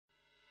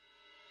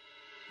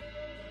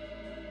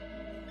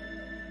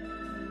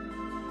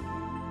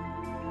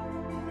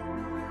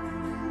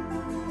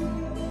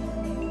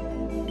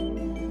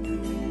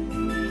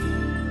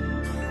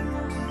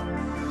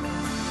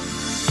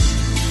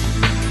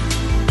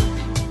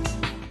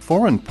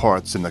Foreign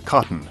parts in the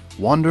cotton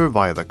wander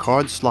via the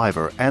card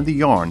sliver and the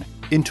yarn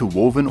into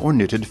woven or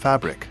knitted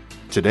fabric.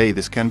 Today,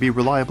 this can be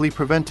reliably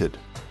prevented.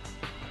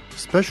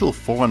 Special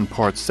foreign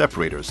parts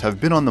separators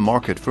have been on the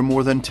market for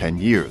more than 10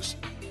 years.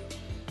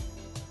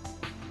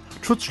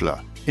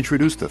 Trützschler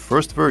introduced the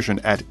first version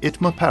at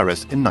ITMA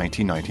Paris in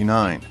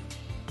 1999.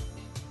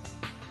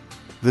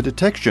 The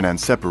detection and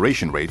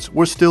separation rates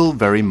were still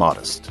very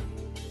modest.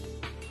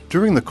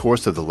 During the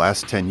course of the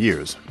last 10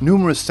 years,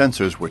 numerous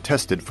sensors were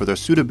tested for their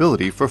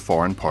suitability for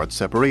foreign parts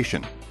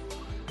separation.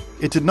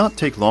 It did not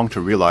take long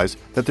to realize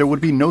that there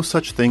would be no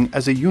such thing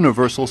as a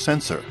universal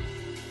sensor.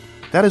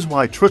 That is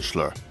why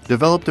Trützschler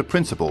developed a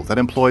principle that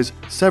employs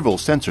several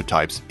sensor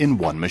types in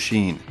one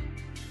machine.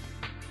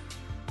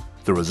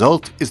 The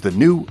result is the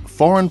new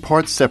Foreign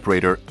Parts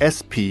Separator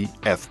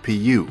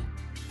SP-FPU.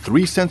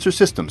 3 sensor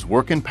systems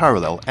work in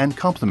parallel and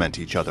complement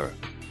each other.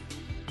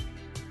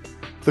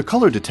 The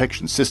color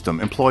detection system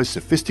employs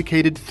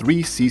sophisticated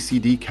 3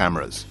 CCD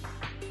cameras.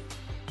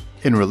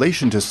 In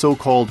relation to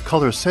so-called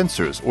color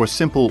sensors or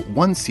simple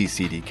 1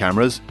 CCD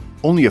cameras,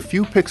 only a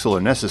few pixels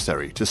are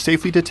necessary to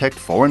safely detect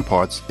foreign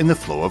parts in the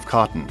flow of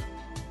cotton.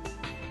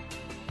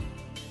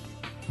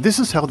 This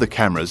is how the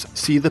cameras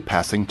see the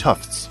passing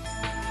tufts.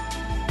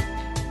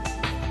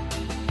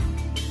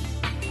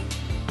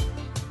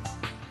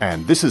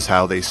 And this is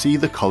how they see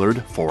the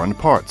colored foreign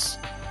parts.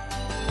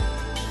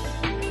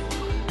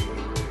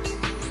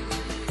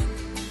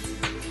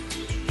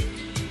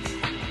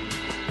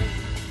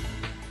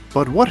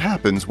 But what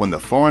happens when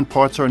the foreign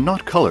parts are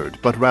not colored,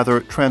 but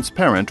rather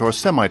transparent or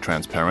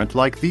semi-transparent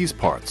like these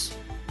parts?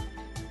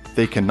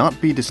 They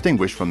cannot be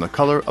distinguished from the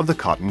color of the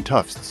cotton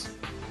tufts.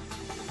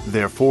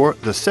 Therefore,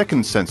 the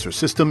second sensor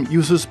system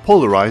uses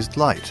polarized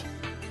light.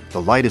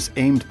 The light is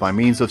aimed by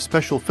means of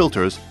special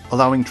filters,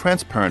 allowing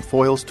transparent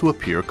foils to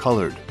appear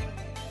colored.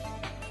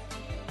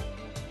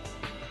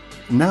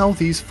 Now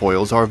these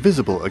foils are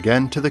visible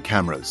again to the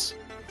cameras.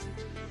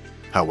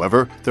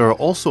 However, there are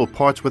also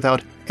parts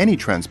without any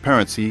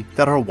transparency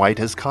that are white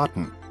as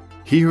cotton.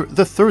 Here,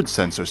 the third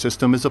sensor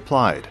system is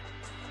applied.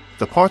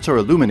 The parts are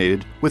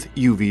illuminated with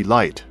UV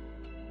light.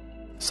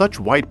 Such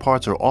white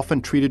parts are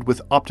often treated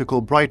with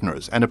optical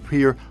brighteners and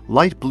appear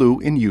light blue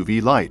in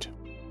UV light.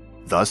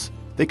 Thus,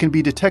 they can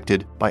be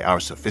detected by our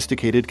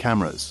sophisticated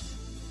cameras.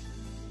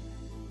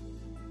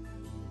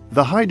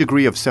 The high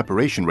degree of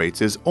separation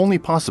rates is only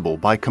possible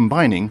by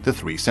combining the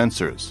 3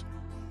 sensors.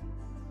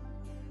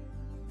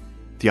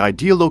 The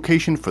ideal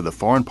location for the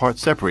foreign part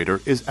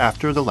separator is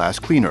after the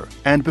last cleaner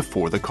and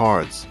before the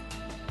cards.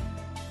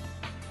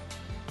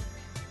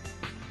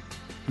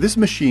 This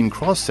machine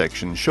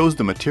cross-section shows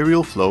the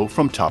material flow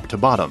from top to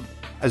bottom,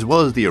 as well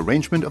as the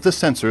arrangement of the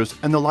sensors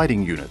and the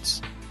lighting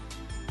units.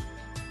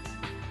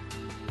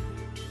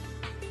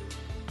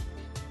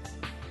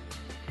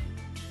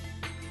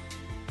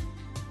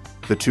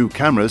 The 2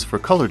 cameras for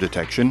color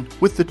detection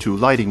with the 2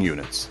 lighting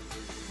units.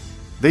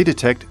 They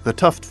detect the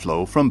tuft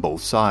flow from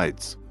both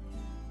sides.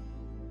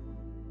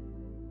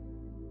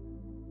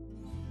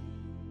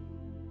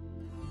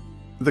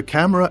 The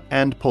camera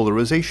and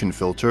polarization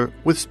filter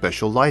with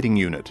special lighting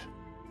unit.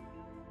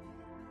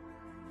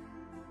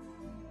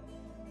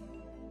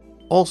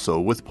 Also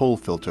with pole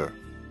filter.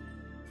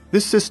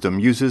 This system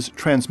uses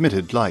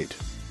transmitted light.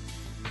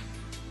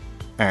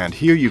 And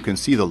here you can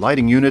see the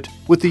lighting unit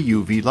with the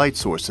UV light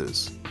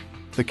sources.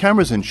 The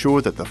cameras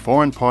ensure that the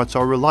foreign parts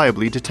are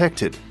reliably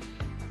detected.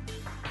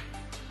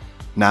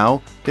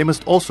 Now, they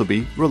must also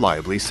be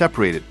reliably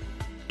separated.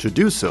 To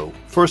do so,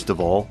 first of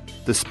all,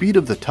 the speed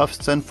of the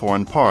tufts and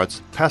foreign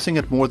parts passing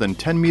at more than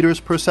 10 meters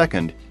per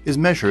second is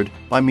measured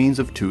by means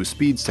of 2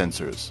 speed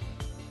sensors.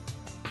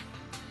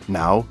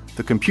 Now,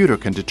 the computer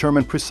can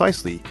determine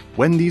precisely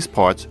when these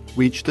parts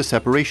reach the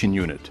separation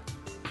unit.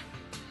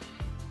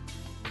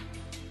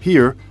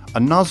 Here, a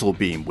nozzle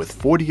beam with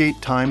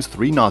 48 times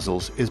 3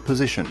 nozzles is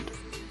positioned.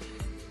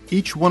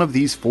 Each one of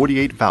these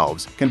 48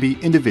 valves can be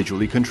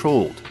individually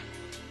controlled.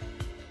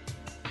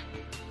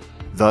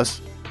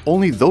 Thus,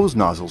 only those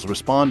nozzles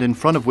respond in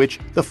front of which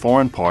the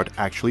foreign part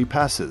actually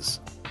passes.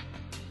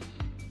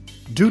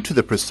 Due to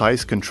the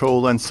precise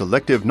control and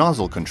selective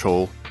nozzle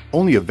control,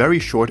 only a very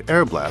short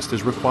air blast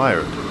is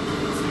required.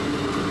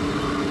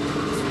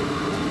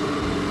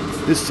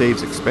 This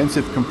saves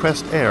expensive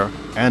compressed air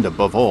and,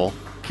 above all,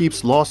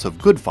 keeps loss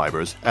of good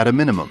fibers at a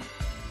minimum.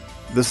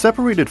 The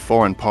separated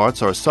foreign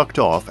parts are sucked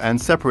off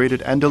and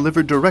separated and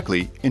delivered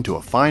directly into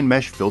a fine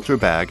mesh filter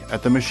bag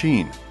at the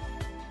machine.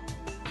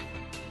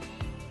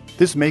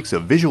 This makes a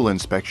visual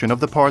inspection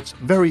of the parts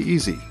very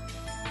easy.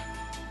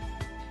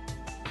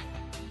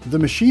 The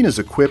machine is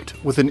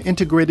equipped with an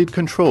integrated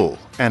control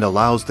and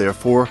allows,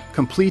 therefore,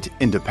 complete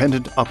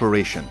independent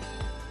operation.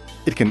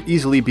 It can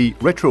easily be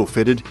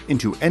retrofitted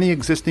into any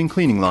existing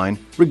cleaning line,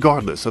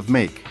 regardless of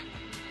make.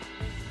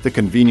 The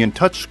convenient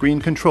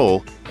touchscreen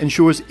control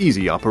ensures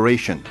easy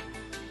operation.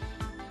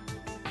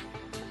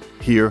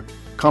 Here,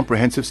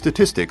 comprehensive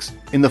statistics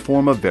in the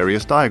form of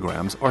various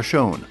diagrams are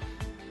shown.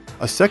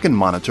 A second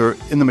monitor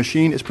in the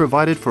machine is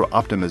provided for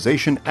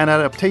optimization and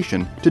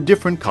adaptation to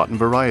different cotton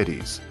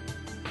varieties.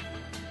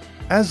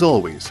 As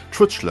always,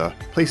 Trützschler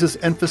places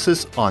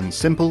emphasis on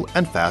simple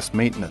and fast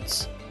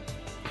maintenance.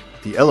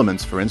 The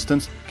elements, for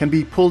instance, can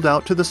be pulled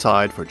out to the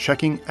side for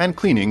checking and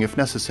cleaning if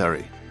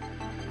necessary.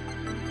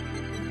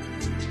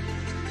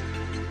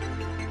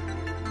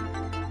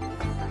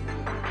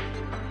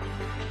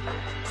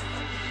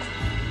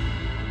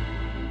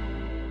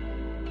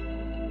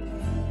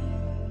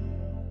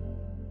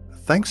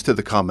 Thanks to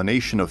the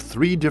combination of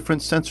 3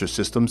 different sensor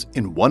systems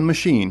in one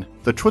machine,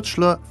 the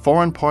Trützschler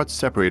Foreign Parts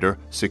Separator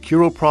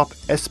SecuroProp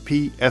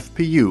SP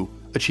FPU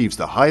achieves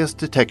the highest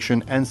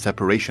detection and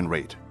separation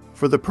rate.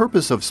 For the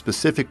purpose of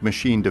specific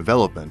machine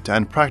development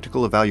and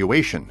practical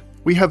evaluation,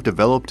 we have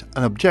developed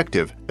an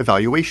objective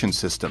evaluation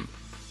system.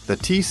 The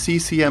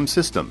TCCM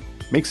system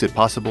makes it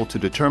possible to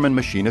determine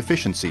machine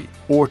efficiency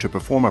or to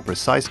perform a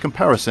precise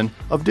comparison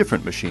of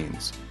different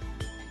machines.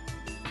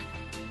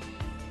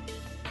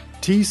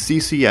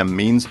 TCCM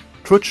means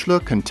Trützschler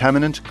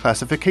Contaminant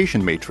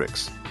Classification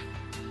Matrix.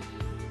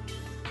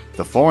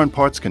 The foreign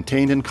parts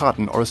contained in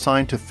cotton are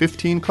assigned to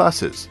 15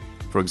 classes,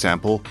 for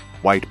example,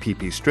 white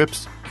PP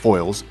strips,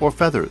 foils, or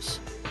feathers.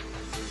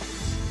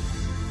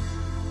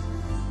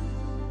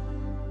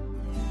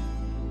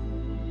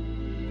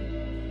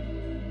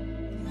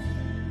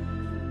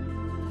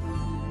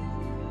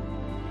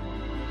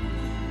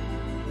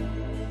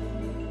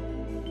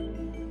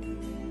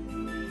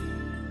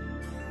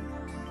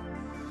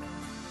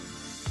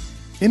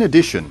 In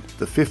addition,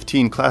 the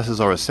 15 classes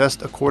are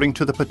assessed according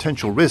to the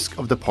potential risk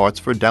of the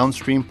parts for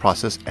downstream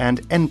process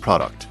and end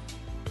product.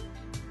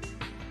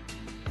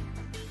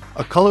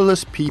 A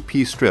colorless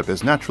PP strip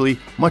is naturally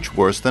much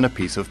worse than a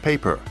piece of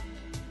paper.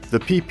 The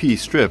PP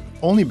strip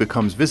only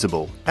becomes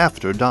visible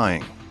after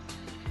dyeing.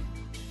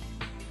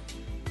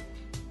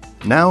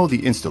 Now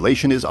the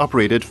installation is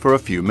operated for a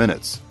few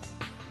minutes.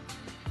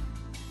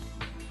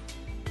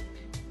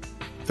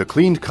 The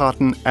cleaned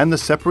cotton and the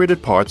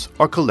separated parts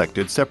are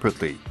collected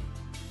separately.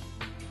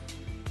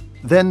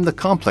 Then the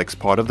complex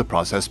part of the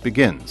process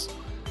begins.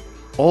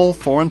 All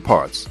foreign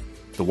parts,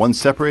 the ones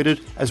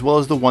separated as well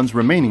as the ones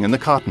remaining in the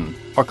cotton,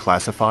 are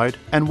classified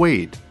and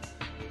weighed.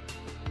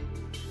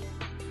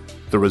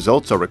 The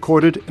results are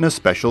recorded in a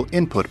special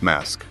input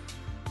mask.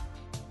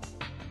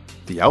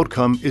 The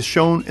outcome is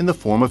shown in the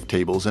form of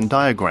tables and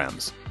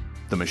diagrams.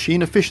 The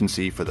machine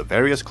efficiency for the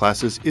various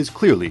classes is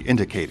clearly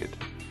indicated.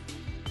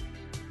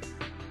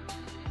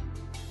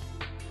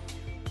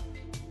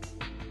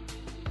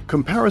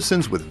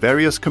 Comparisons with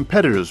various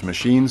competitors'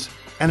 machines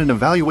and an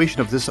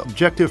evaluation of this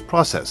objective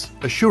process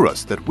assure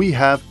us that we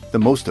have the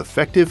most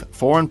effective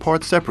foreign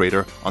part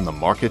separator on the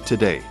market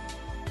today,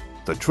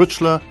 the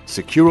Trützschler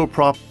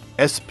SecuroProp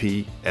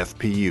SP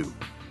FPU.